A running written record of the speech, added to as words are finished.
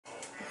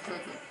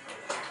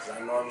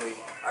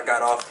I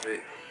got off of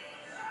it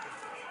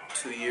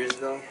 2 years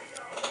ago.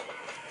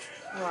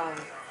 Right.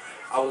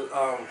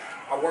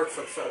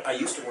 I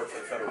used to work for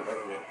the federal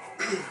government.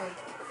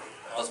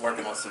 I was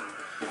working on some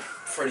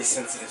pretty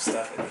sensitive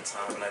stuff at the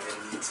time, and I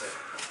didn't need to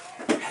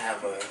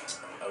have a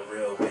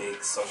real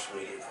big social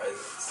media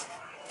presence.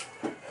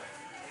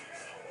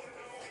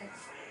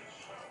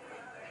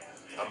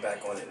 I'm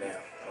back on it now.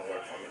 I don't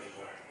work for them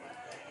anymore.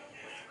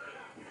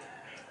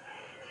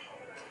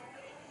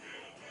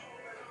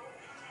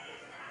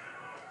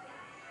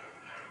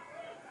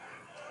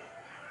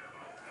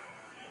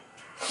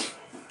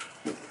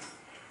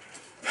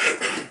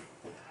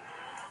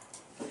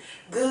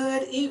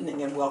 Good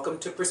evening and welcome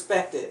to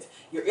Perspective,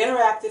 your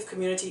interactive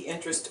community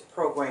interest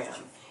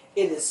program.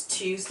 It is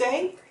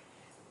Tuesday,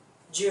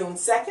 June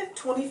 2nd,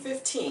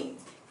 2015,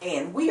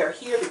 and we are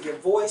here to give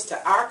voice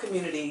to our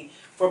community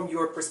from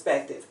your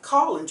perspective.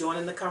 Call and join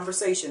in the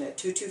conversation at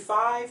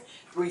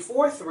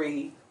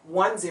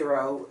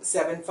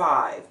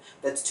 225-343-1075.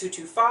 That's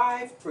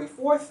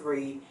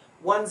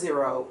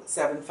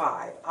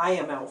 225-343-1075. I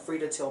am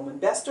Alfreda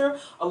Tillman-Bester,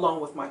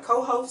 along with my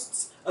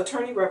co-hosts,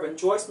 Attorney Reverend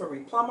Joyce Marie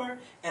Plummer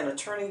and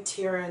Attorney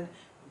Taryn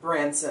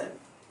Branson.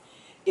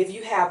 If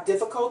you have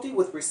difficulty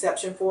with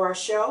reception for our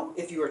show,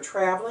 if you are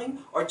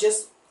traveling, or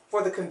just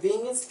for the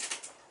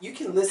convenience, you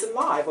can listen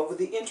live over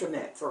the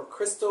internet for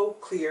crystal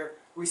clear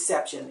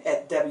reception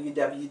at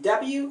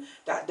www.wtqt.org.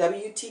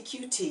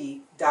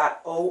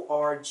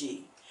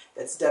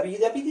 That's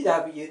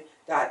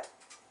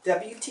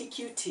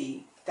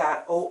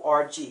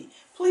www.wtqt.org.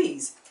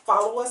 Please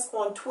follow us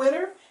on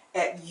Twitter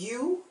at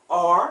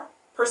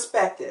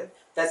URPerspective.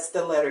 That's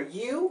the letter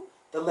U,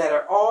 the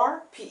letter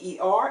R,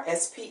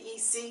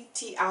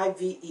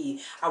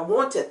 PERSPECTIVE. I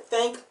want to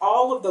thank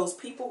all of those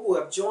people who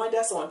have joined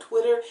us on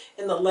Twitter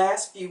in the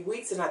last few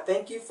weeks, and I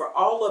thank you for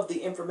all of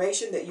the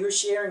information that you're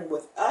sharing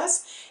with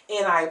us,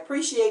 and I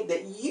appreciate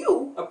that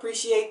you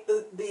appreciate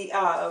the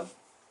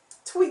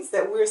tweets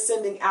that we're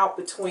sending out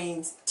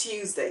between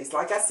Tuesdays.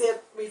 Like I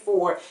said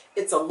before,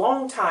 it's a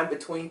long time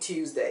between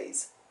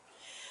Tuesdays.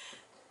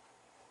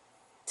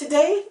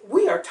 Today,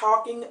 we are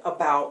talking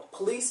about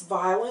police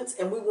violence,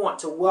 and we want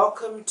to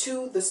welcome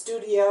to the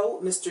studio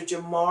Mr.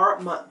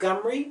 Jamar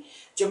Montgomery.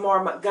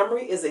 Jamar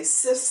Montgomery is a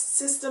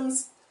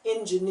systems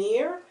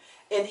engineer,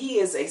 and he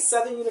is a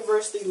Southern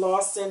University Law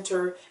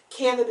Center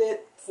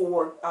candidate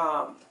for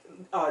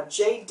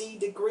JD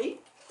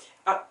degree,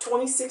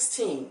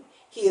 2016.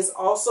 He is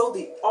also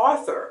the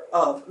author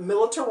of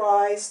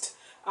Militarized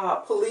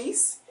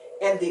Police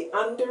and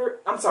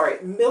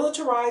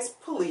Militarized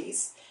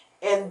Police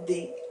and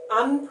the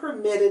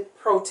Unpermitted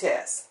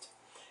Protest,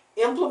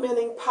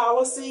 implementing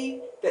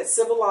policy that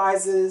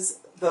civilizes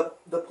the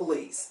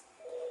police.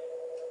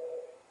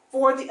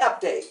 For the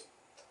update,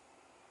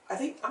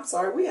 we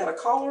had a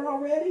caller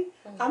already.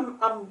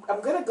 Mm-hmm.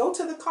 I'm going to go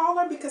to the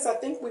caller because I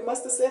think we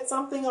must have said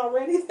something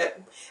already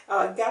that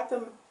got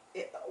them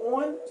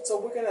on. So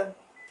we're going to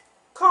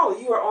call.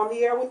 You are on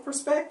the air with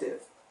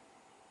Perspective.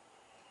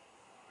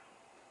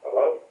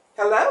 Hello?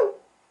 Hello?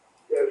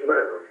 Yes,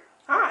 ma'am.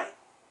 Hi.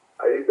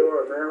 How you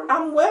doing, ma'am?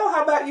 I'm well.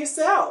 How about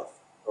yourself?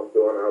 I'm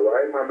doing all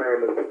right. My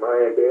name is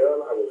Brian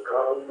Bell. I was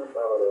calling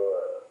about,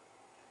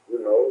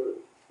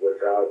 what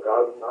y'all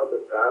talking about,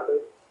 the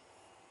topic.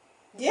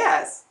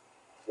 Yes.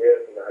 Yes,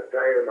 and I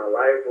changed my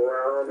life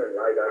around, and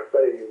like I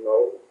say,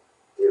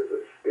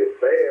 it's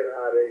sad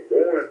how they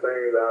doing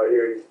things out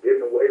here,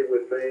 getting away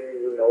with things,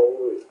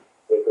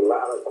 There's a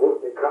lot of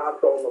crooked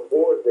cops on the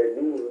force that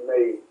using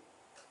they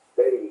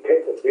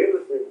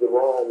capabilities the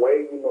wrong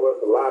way. There's a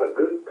lot of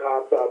good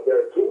cops out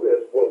there too.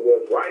 That's what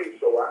was right.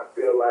 So I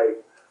feel like,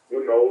 we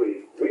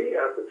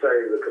have to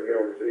change the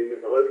community.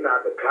 It's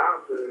not the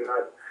cops. It's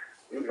not,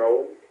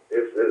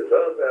 it's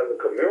us as a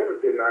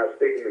community not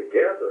sticking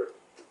together.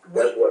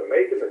 That's what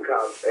making the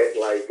cops act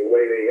like the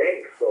way they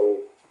act. So,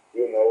 I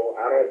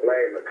don't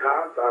blame the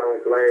cops. I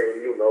don't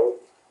blame,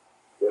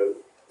 the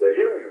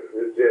humans.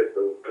 It's just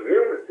the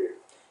community.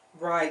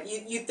 Right.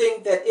 You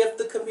think that if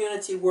the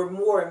community were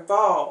more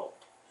involved,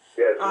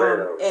 yes,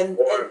 ma'am, and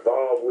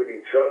involved with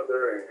each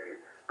other and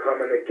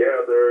coming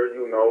together,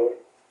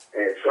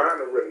 and trying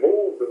to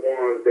remove the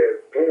ones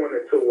that's doing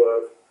it to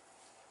us,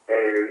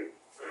 and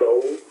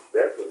so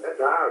that's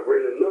how I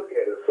really look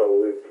at it.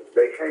 So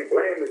they can't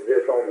blame it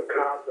just on the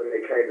cops, and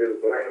they can't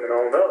just blame it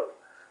on us,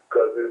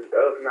 because it's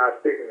us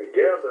not sticking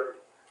together.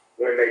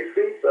 When they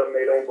see something,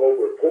 they don't go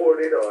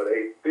report it, or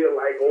they feel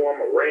like, oh,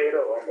 I'm a rat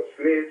or I'm a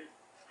snitch.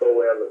 So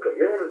as a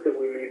community,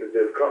 we need to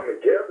just come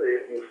together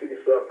if you see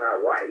something not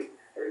right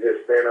and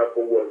just stand up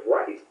for what's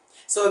right.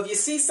 So if you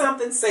see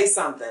something, say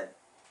something.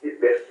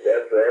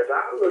 That's how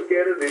I look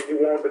at it, if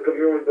you want the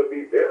community to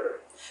be better.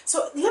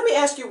 So let me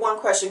ask you one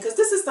question, because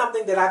this is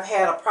something that I've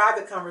had a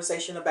private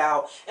conversation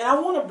about, and I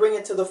want to bring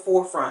it to the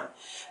forefront.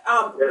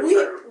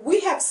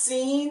 We have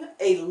seen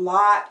a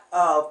lot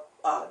of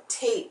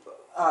tape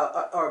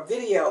or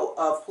video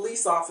of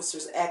police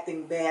officers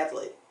acting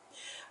badly.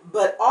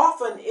 But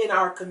often in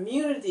our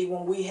community,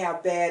 when we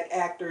have bad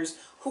actors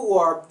who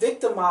are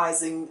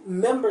victimizing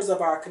members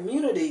of our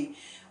community,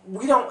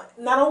 we don't,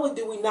 not only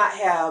do we not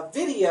have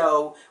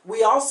video,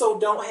 we also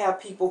don't have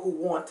people who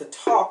want to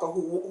talk or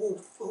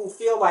who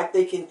feel like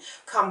they can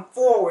come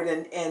forward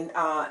and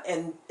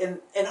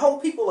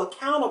hold people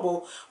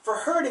accountable for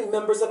hurting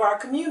members of our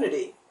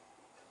community.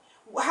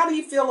 How do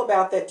you feel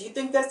about that? Do you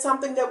think that's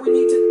something that we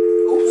need to...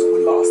 Oops,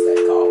 we lost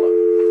that caller.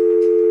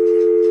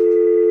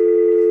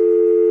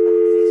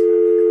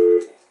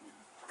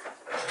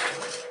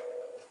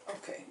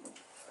 Okay.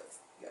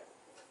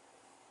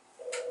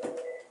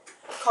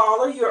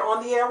 Caller, you're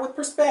on the air with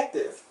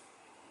Perspective.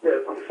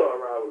 Yes, I'm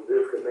sorry I was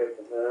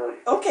disconnected, man.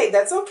 Okay,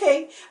 that's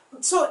okay.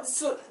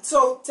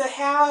 So to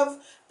have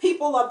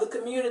people of the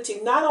community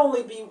not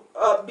only be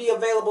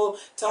available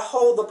to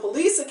hold the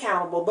police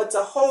accountable, but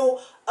to hold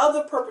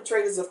other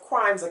perpetrators of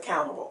crimes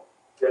accountable.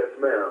 Yes,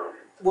 ma'am.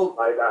 Well,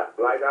 like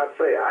I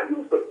say, I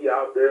used to be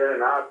out there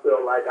and I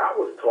felt like I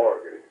was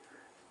targeted.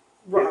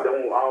 Right. It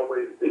don't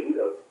always be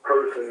the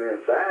person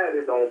inside.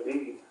 It don't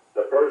be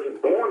the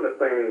person doing the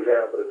things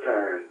half of the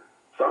time.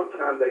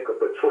 Sometimes they could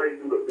portray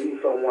you to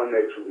be someone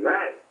that you're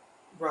not.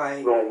 Right.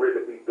 You don't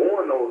really be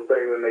doing those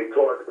things and they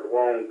target the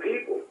wrong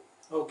people.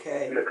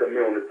 Okay. In the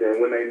community.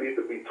 And when they need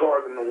to be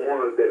targeting the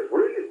ones that's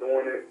really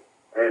doing it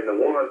and the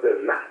ones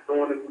that's not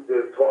doing it,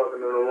 you're just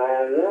targeting the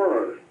wrong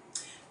ones.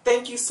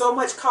 Thank you so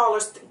much,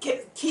 callers.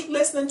 Keep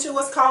listening to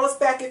us. Call us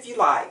back if you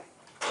like.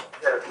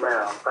 Yes,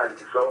 ma'am. Thank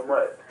you so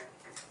much.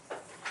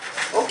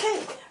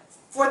 Okay.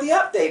 For the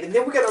update, and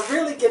then we're going to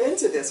really get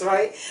into this,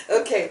 right?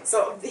 Okay,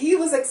 so he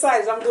was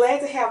excited. I'm glad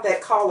to have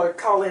that caller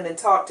call in and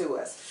talk to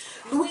us.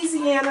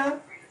 Louisiana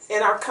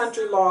and our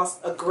country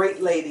lost a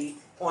great lady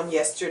on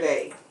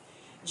yesterday,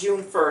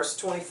 June 1st,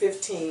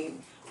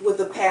 2015, with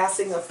the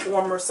passing of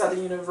former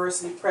Southern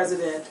University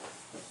President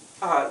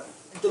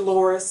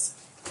Dolores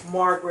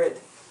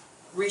Margaret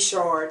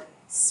Richard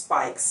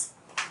Spikes.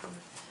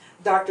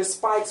 Dr.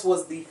 Spikes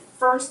was the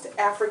first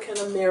African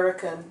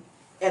American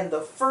and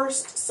the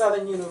first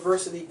Southern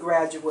University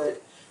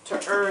graduate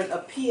to earn a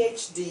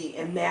PhD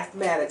in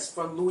mathematics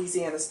from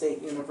Louisiana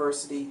State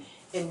University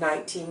in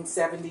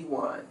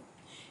 1971.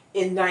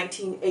 In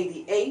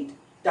 1988,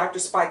 Dr.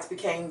 Spikes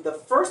became the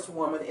first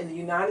woman in the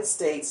United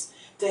States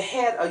to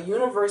head a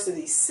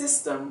university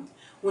system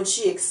when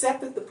she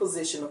accepted the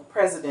position of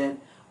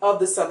president of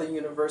the Southern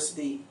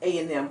University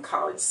A&M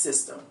College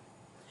System.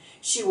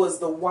 She was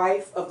the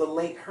wife of the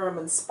late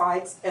Herman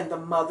Spikes and the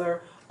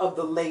mother of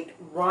the late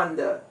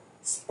Rhonda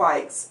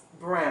Spikes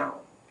Brown,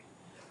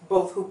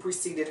 both who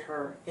preceded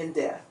her in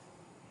death.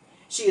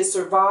 She is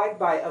survived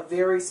by a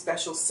very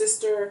special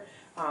sister,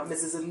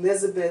 Mrs.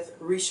 Elizabeth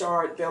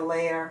Richard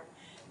Belair.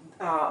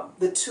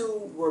 The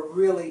two were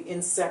really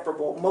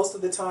inseparable. Most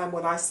of the time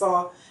when I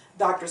saw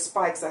Dr.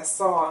 Spikes, I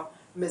saw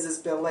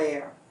Mrs.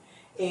 Belair.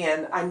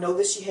 And I know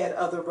that she had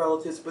other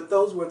relatives, but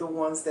those were the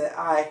ones that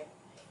I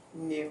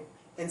knew.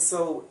 And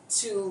so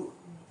to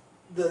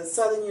the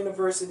Southern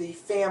University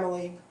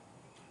family,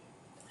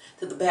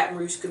 to the Baton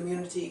Rouge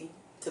community,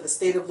 to the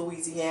state of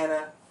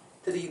Louisiana,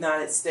 to the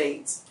United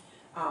States,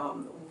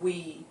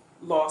 we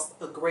lost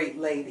a great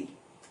lady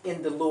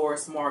in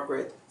Dolores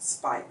Margaret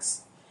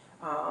Spikes.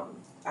 I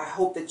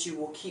hope that you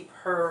will keep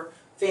her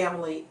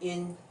family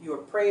in your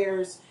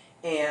prayers,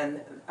 and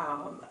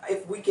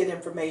if we get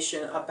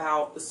information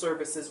about the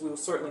services, we will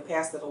certainly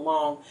pass that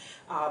along.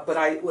 But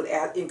I would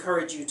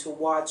encourage you to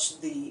watch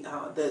the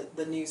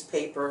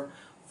newspaper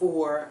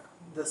for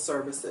the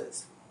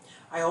services.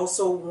 I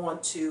also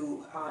want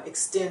to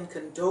extend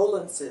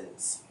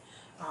condolences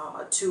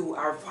to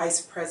our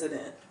Vice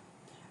President.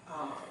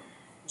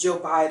 Joe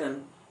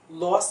Biden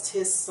lost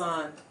his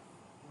son,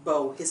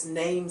 Bo, his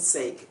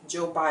namesake,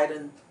 Joe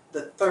Biden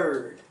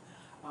III,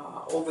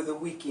 over the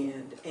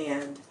weekend.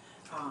 And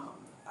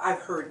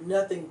I've heard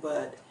nothing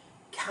but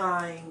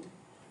kind,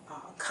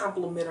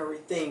 complimentary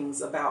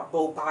things about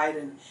Bo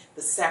Biden,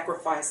 the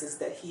sacrifices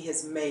that he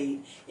has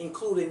made,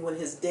 including when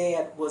his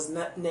dad was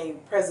not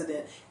named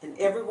president and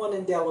everyone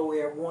in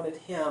Delaware wanted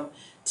him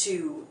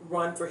to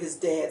run for his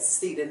dad's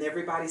seat, and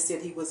everybody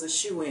said he was a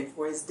shoo-in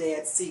for his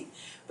dad's seat.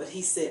 But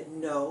he said,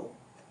 no,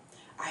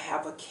 I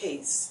have a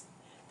case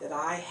that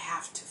I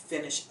have to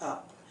finish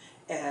up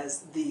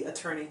as the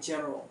Attorney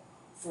General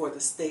for the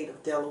state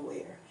of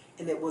Delaware.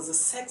 And it was a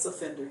sex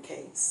offender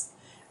case.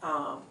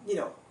 You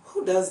know,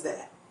 who does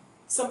that?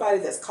 Somebody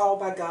that's called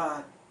by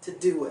God to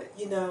do it,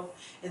 you know.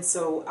 And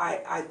so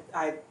I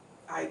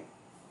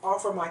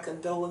offer my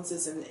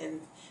condolences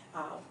and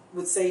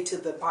would say to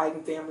the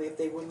Biden family, if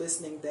they were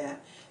listening,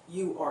 that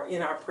you are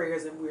in our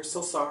prayers and we're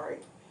so sorry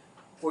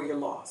for your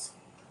loss.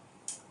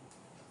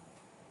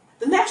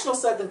 The National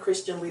Southern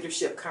Christian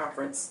Leadership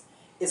Conference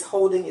is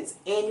holding its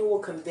annual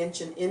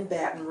convention in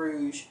Baton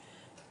Rouge,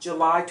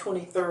 July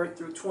 23rd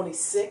through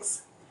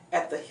 26th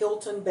at the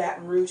Hilton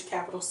Baton Rouge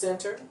Capitol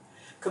Center.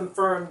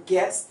 Confirmed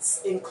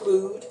guests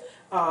include,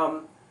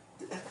 we're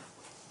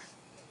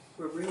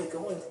really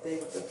going today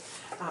with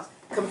the,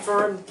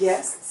 confirmed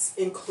guests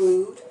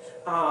include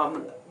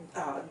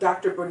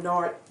Dr.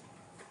 Bernard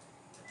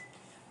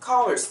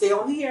Callers, stay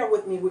on the air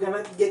with me. We're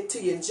going to get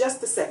to you in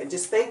just a second.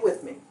 Just stay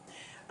with me.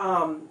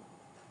 Hello?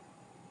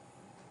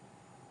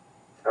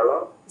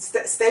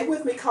 Stay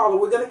with me, caller.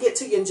 We're going to get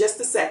to you in just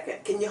a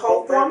second. Can you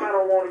hold for me? I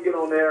don't want to get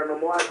on there no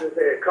more. I just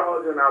had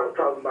called you and I was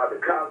talking about the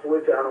cops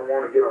with you. I don't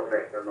want to get on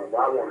there no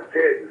more. I want to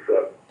tell you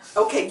something.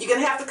 Okay, you're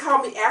going to have to call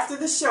me after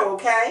the show,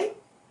 okay?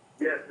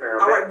 Yes, ma'am.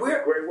 All right,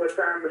 great. What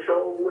time the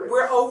show over with?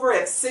 We're over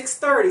at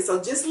 6:30,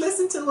 so just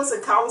listen to us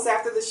and call us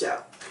after the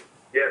show.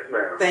 Yes,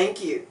 ma'am.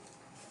 Thank you.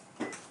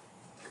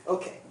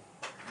 Okay.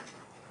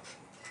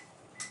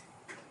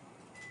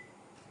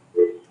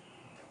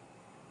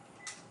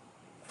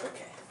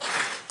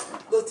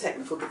 Little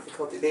technical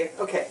difficulty there.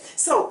 Okay,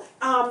 so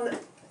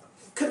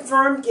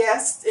confirmed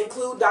guests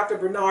include Dr.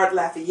 Bernard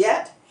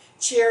Lafayette,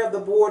 Chair of the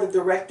Board of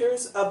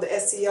Directors of the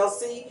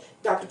SCLC,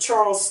 Dr.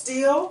 Charles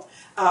Steele,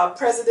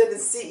 President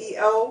and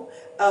CEO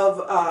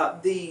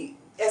of the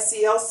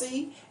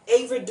SCLC,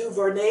 Ava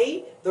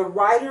DuVernay, the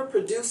writer,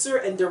 producer,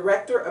 and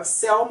director of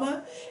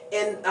Selma,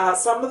 and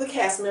some of the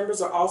cast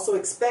members are also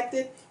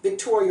expected,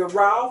 Victoria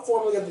Rao,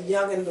 formerly of The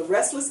Young and the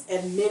Restless,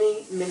 and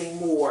many, many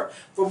more.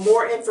 For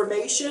more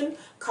information,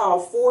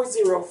 call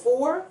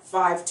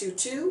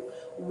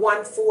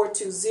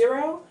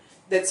 404-522-1420.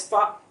 That's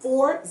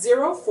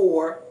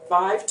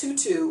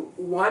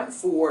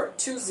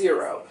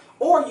 404-522-1420.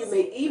 Or you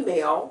may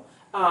email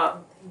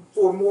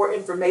for more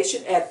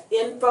information at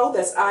info,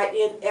 that's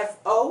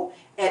INFO,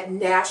 at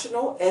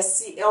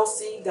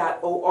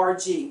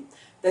nationalsclc.org.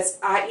 That's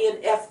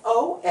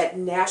INFO at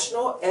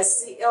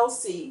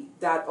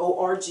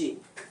nationalsclc.org.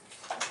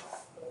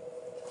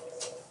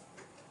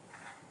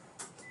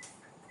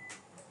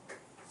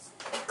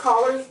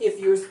 Caller, if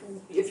you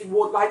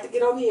would like to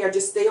get on the air,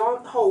 just stay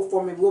on hold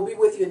for me. We'll be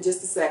with you in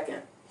just a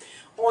second.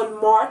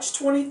 On March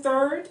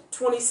 23rd,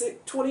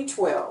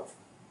 2012,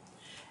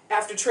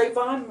 after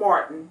Trayvon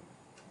Martin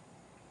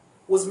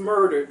was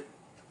murdered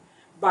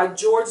by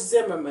George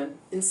Zimmerman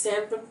in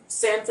Sanford,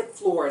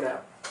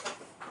 Florida,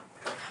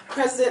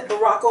 President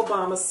Barack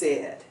Obama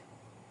said,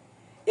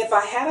 "If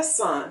I had a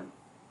son,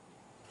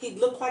 he'd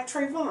look like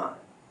Trayvon."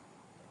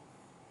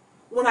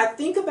 When I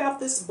think about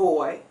this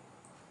boy,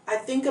 I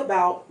think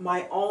about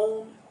my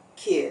own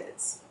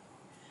kids.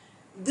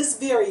 This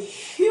very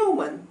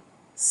human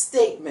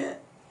statement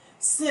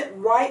sent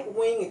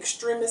right-wing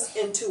extremists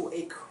into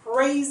a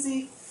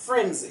crazy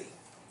frenzy.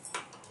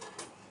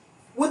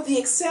 With the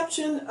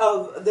exception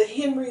of the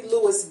Henry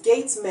Louis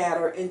Gates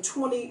matter in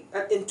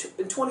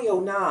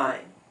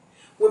 2009,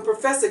 when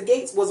Professor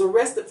Gates was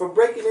arrested for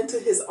breaking into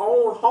his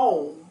own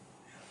home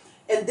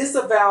and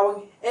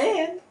disavowing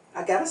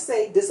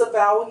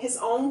his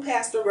own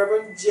pastor,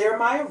 Reverend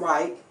Jeremiah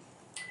Wright,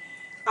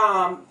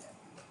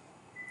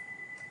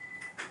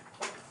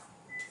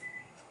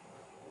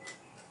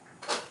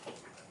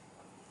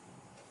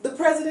 the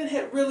president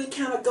had really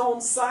kind of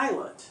gone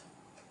silent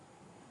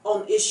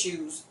on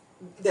issues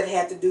that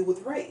had to do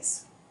with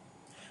race.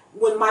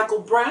 When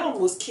Michael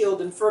Brown was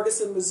killed in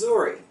Ferguson,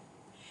 Missouri,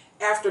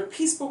 after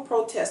peaceful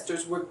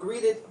protesters were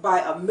greeted by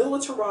a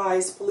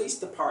militarized police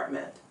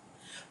department,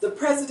 the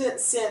president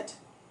sent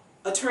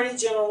Attorney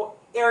General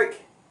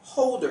Eric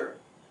Holder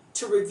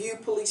to review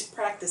police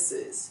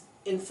practices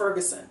in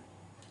Ferguson.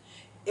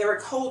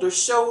 Eric Holder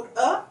showed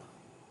out,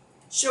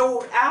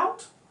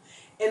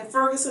 and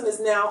Ferguson is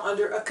now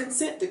under a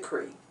consent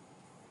decree.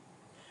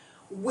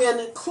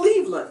 When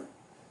Cleveland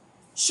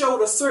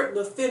showed a certain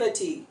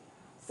affinity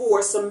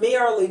for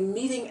summarily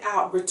meting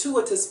out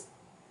gratuitous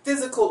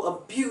physical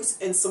abuse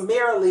and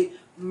summarily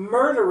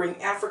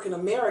murdering African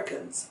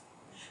Americans,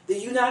 the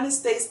United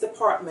States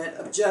Department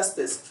of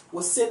Justice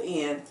was sent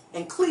in,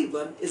 and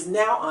Cleveland is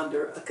now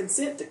under a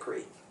consent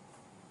decree.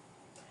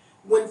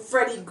 When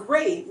Freddie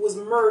Gray was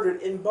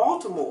murdered in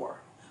Baltimore,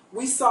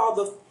 we saw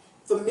the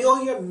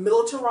familiar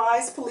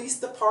militarized police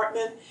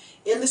department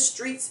in the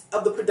streets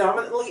of the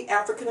predominantly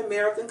African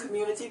American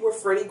community where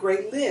Freddie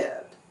Gray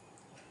lived.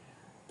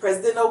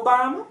 President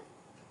Obama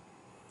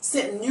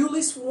sent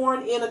newly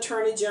sworn in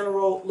Attorney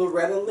General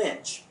Loretta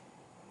Lynch.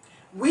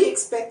 We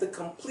expect a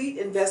complete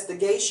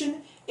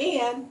investigation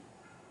and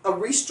a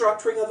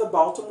restructuring of the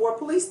Baltimore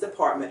Police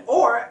Department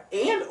or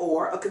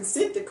a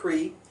consent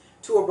decree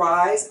to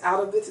arise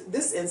out of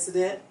this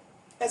incident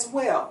as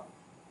well.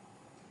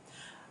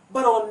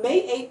 But on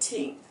May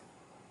 18th,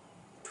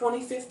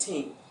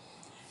 2015,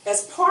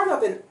 as part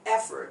of an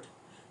effort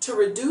to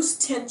reduce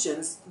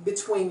tensions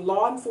between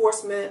law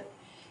enforcement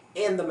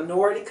and the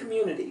minority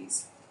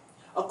communities,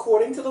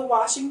 according to the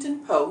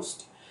Washington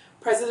Post,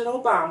 President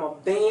Obama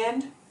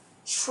banned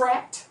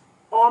tracked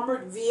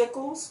armored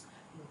vehicles,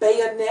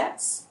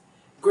 bayonets,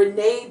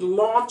 grenade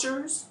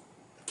launchers.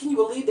 Can you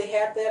believe they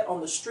had that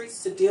on the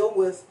streets to deal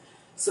with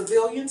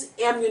civilians?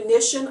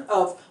 Ammunition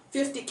of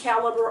 .50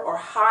 caliber or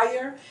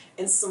higher,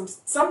 and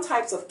some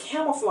types of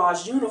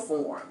camouflage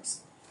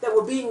uniforms that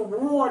were being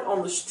worn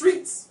on the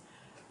streets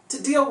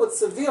to deal with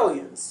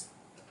civilians.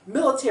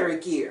 Military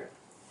gear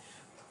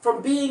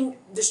from being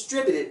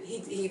distributed.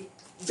 He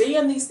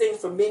banned these things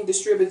from being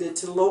distributed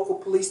to local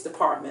police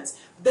departments.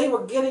 They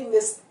were getting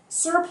this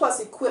surplus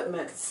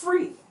equipment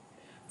free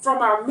from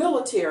our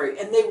military,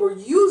 and they were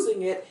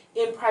using it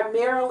in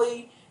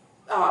primarily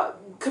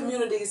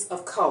communities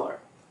of color.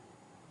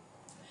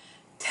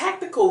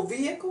 Tactical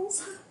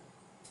vehicles,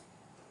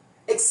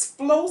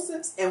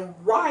 explosives, and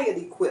riot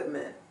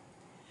equipment.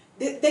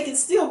 They can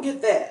still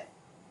get that,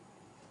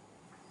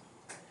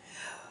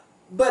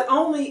 but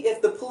only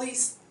if the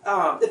police,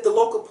 if the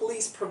local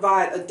police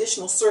provide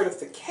additional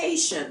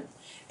certification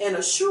and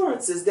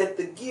assurances that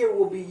the gear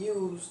will be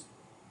used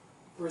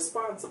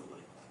responsibly.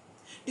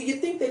 Do you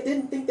think they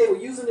didn't think they were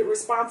using it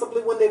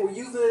responsibly when they were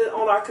using it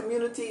on our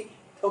community?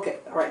 Okay,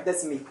 all right,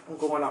 that's me. I'm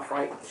going off,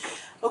 right?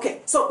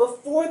 Okay, so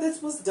before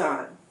this was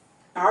done,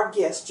 our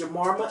guest,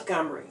 Jamar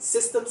Montgomery,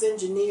 systems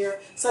engineer,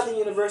 Southern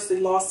University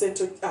Law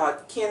Center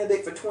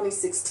candidate for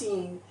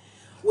 2016,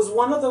 was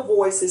one of the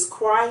voices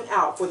crying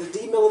out for the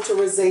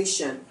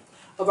demilitarization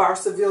of our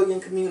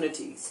civilian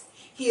communities.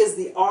 He is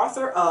the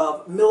author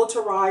of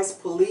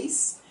Militarized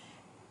Police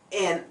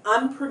and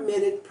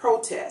Unpermitted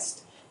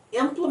Protest,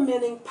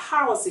 implementing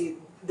policy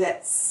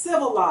that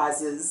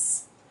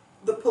civilizes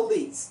the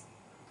police.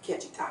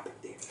 Catchy topic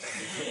there.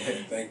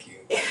 Thank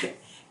you.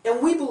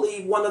 And we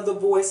believe one of the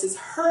voices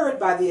heard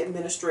by the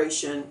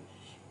administration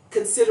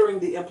considering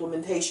the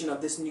implementation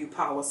of this new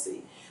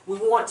policy. We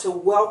want to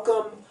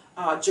welcome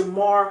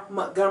Jamar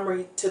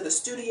Montgomery to the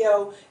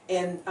studio,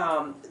 and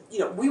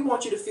we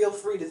want you to feel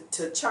free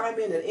to chime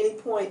in at any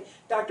point.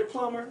 Dr.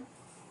 Plummer?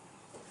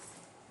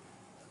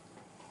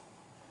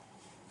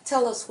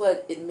 Tell us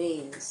what it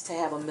means to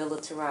have a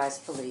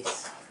militarized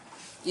police.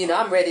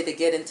 I'm ready to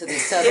get into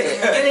this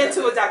subject. Get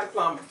into it, Dr.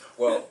 Plummer.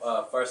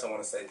 Well, first I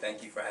want to say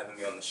thank you for having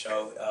me on the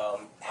show.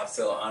 I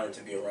feel honored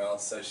to be around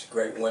such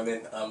great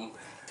women.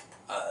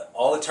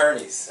 All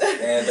attorneys,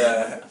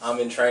 and I'm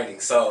in training.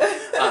 So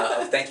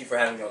thank you for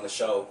having me on the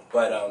show.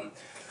 But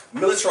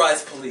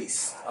militarized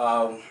police,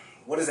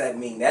 what does that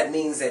mean? That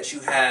means that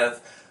you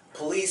have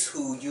police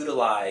who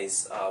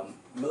utilize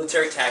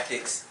military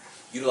tactics,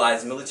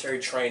 utilize military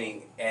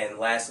training, and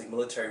lastly,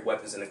 military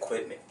weapons and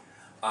equipment.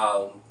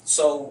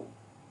 So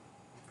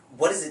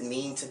what does it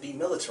mean to be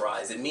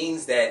militarized? It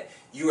means that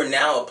you are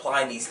now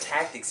applying these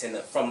tactics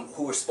from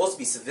who are supposed to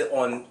be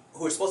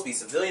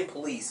civilian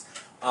police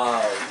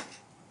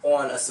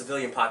on a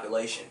civilian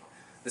population.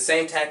 The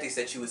same tactics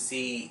that you would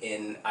see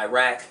in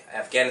Iraq,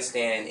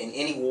 Afghanistan, in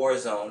any war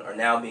zone are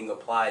now being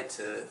applied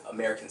to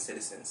American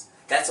citizens.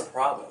 That's a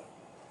problem.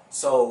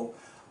 So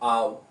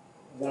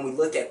when we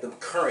look at the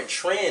current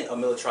trend of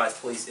militarized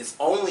police, it's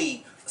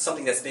only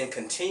something that's been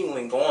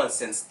continuing on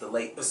since the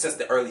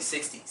early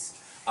 60s.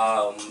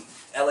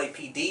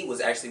 LAPD was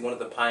actually one of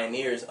the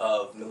pioneers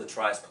of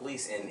militarized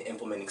police in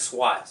implementing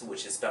SWAT,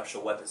 which is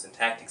Special Weapons and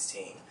Tactics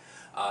Team.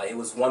 It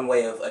was one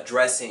way of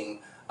addressing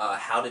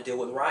how to deal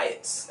with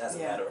riots, as a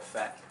matter of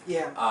fact.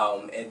 Yeah.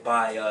 And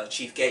by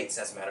Chief Gates,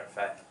 as a matter of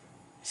fact.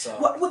 So.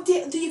 Well, do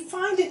you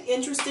find it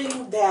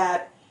interesting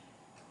that,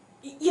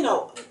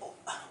 no,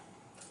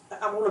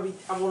 I'm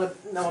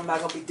not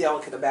going to be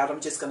delicate about it,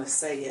 I'm just going to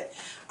say it.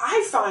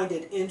 I find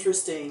it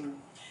interesting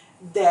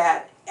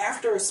that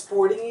after a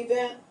sporting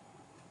event,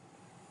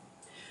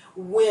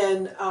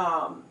 when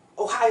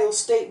Ohio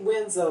State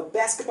wins a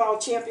basketball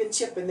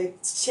championship and they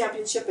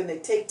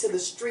take to the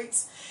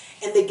streets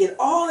and they get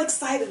all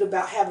excited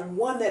about having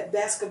won that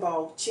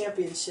basketball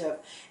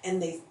championship,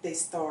 and they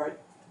start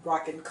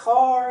rocking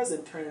cars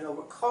and turning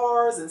over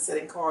cars and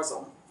setting cars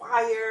on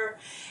fire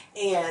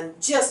and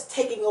just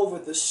taking over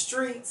the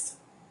streets.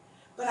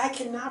 But I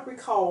cannot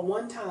recall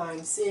one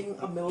time seeing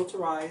a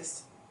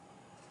militarized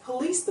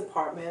police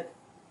department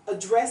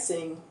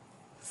addressing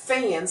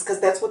fans, because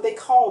that's what they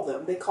call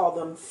them. They call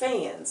them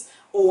fans,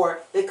 or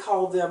they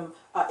call them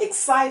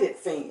excited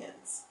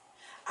fans.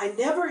 I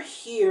never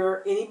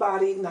hear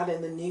anybody, not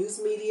in the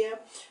news media,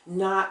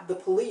 not the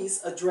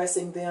police,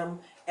 addressing them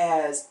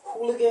as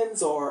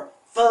hooligans or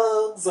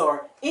thugs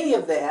or any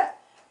of that.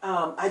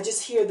 I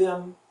just hear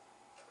them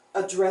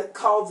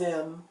call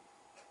them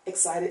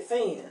excited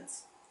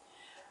fans.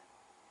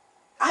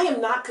 I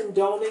am not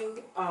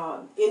condoning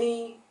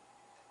any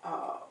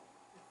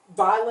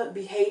violent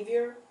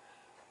behavior,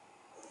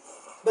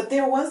 but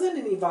there wasn't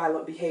any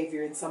violent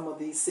behavior in some of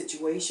these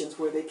situations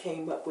where they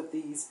came up with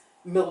these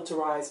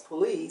militarized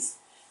police.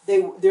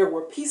 There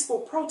were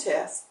peaceful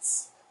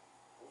protests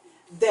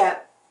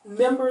that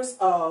members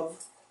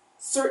of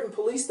certain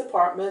police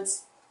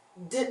departments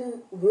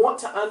didn't want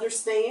to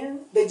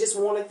understand. They just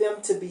wanted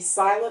them to be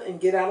silent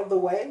and get out of the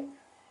way.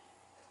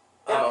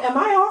 Am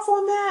I off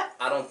on that?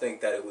 I don't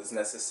think that it was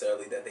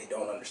necessarily that they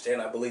don't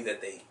understand. I believe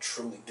that they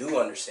truly do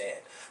understand.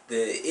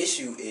 The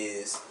issue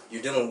is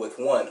you're dealing with,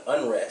 one,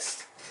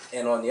 unrest,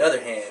 and on the other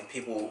hand,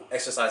 people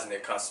exercising their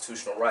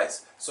constitutional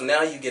rights. So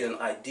now you get an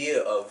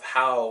idea of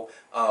how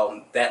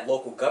that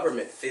local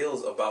government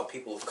feels about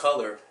people of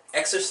color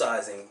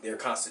exercising their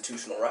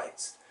constitutional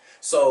rights.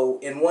 So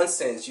in one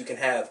sense, you can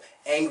have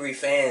angry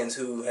fans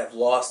who have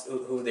lost,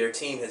 who their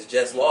team has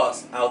just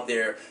lost, out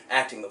there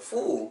acting the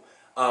fool.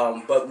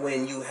 But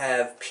when you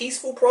have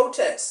peaceful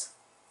protests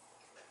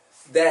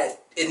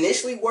that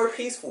initially were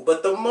peaceful,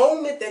 but the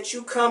moment that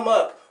you come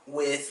up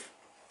with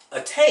a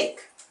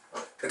tank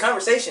the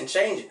conversation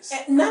changes.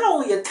 And not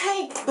only a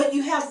tank, but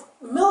you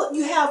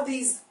have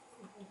these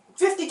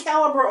 50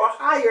 caliber or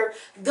higher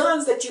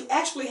guns that you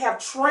actually have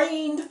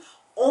trained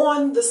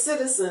on the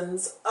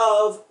citizens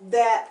of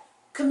that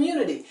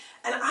community.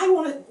 And I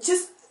want to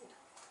just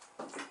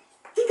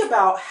think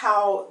about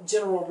how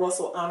General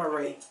Russell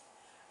Honore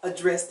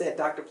addressed that,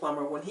 Dr.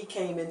 Plummer, when he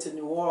came into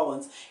New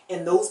Orleans,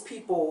 and those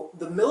people,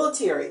 the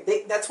military,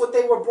 that's what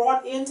they were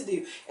brought in to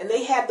do, and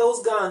they had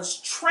those guns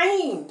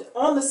trained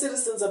on the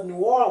citizens of New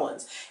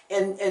Orleans.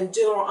 And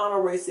General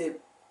Honore said,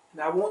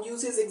 and I won't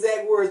use his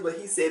exact words, but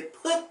he said,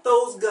 put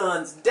those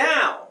guns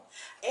down.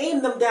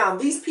 Aim them down.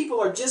 These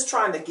people are just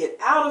trying to get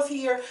out of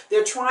here.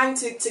 They're trying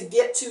to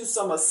get to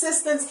some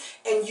assistance,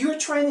 and you're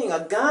training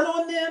a gun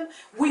on them.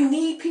 We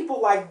need people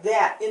like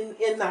that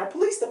in our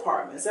police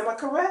departments. Am I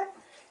correct?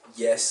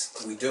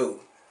 Yes, we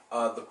do.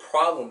 The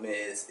problem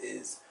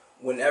is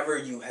whenever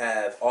you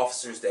have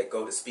officers that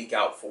go to speak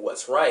out for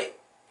what's right,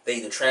 they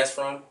either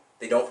transfer them,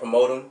 they don't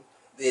promote them.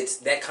 It's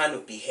that kind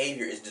of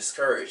behavior is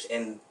discouraged,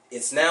 and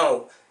it's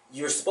now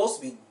you're supposed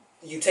to be.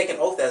 You take an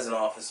oath as an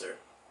officer.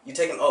 You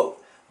take an oath,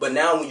 but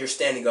now when you're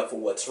standing up for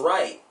what's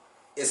right,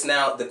 it's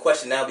now the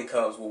question now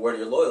becomes, well, where do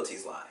your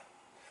loyalties lie?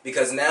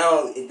 Because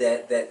now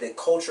that the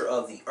culture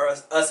of the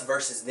us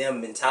versus them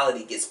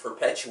mentality gets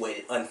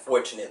perpetuated,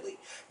 unfortunately.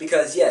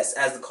 Because yes,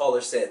 as the caller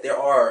said, there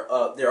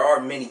are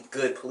many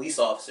good police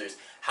officers.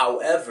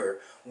 However,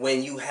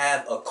 when you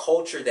have a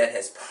culture that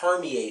has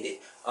permeated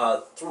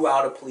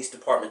throughout a police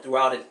department,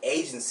 throughout an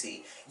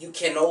agency, you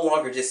can no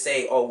longer just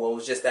say, oh, well, it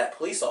was just that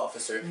police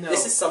officer. No.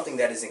 This is something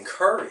that is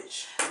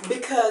encouraged.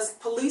 Because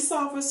police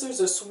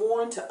officers are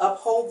sworn to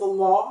uphold the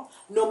law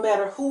no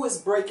matter who is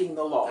breaking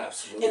the law.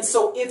 Absolutely. And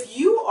so if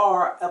you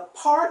are a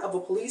part of a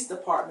police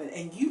department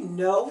and you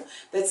know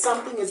that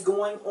something is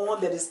going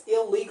on that is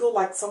illegal,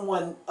 like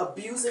someone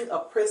abusing a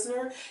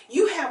prisoner,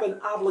 you have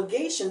an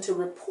obligation to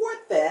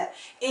report that.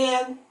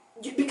 And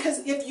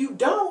because if you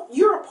don't,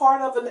 you're a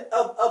part of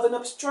an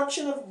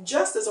obstruction of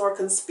justice or a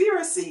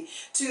conspiracy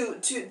to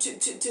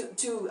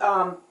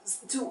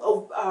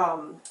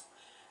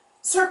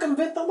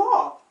circumvent the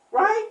law,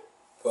 right?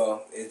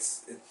 Well,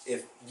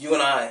 if you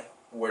and I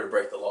were to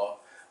break the law,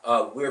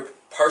 we're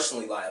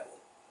personally liable.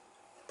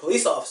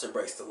 Police officer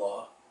breaks the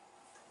law,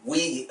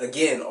 we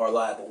again are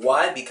liable.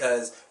 Why?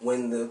 Because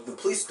when the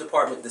police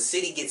department, the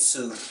city gets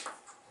sued,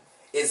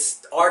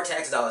 it's our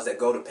tax dollars that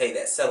go to pay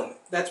that settlement.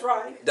 That's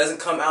right. It doesn't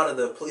come out of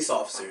the police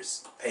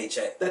officer's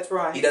paycheck. That's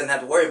right. He doesn't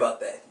have to worry about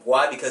that.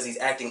 Why? Because he's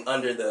acting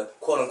under the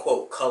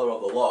quote-unquote color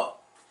of the law.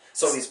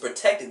 So he's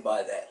protected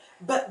by that.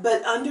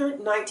 But under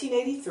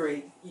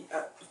 1983,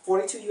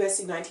 42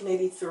 U.S.C.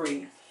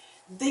 1983,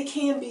 they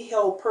can be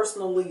held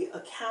personally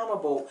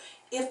accountable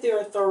if there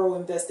are thorough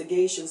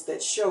investigations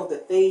that show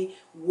that they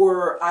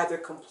were either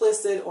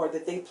complicit or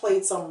that they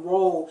played some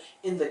role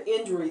in the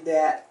injury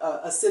that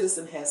a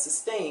citizen has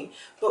sustained.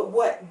 But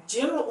what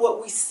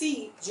we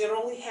see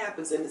generally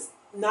happens, and it's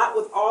not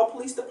with all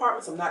police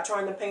departments, I'm not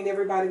trying to paint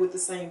everybody with the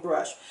same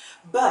brush,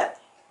 but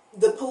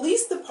the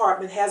police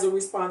department has a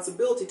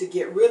responsibility to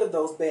get rid of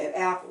those bad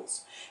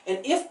apples.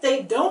 And if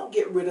they don't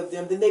get rid of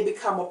them, then they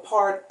become a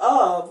part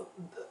of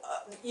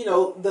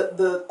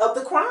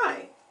the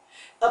crime.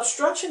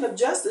 Obstruction of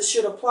justice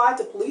should apply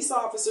to police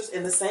officers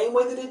in the same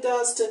way that it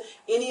does to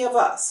any of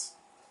us,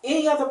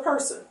 any other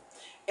person.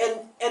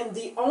 And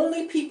the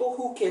only people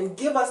who can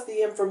give us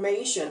the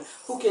information,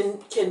 who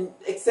can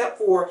except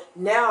for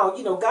now,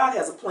 God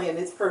has a plan,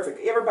 it's perfect.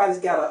 Everybody's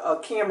got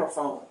a camera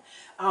phone.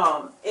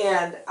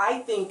 And I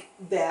think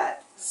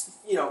that,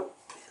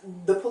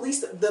 the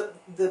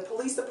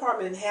police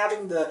department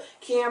having the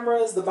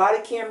cameras, the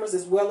body cameras,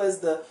 as well as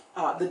the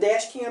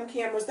dash cam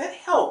cameras, that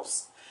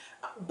helps.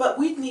 But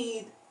we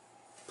need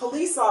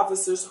police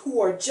officers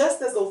who are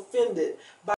just as offended by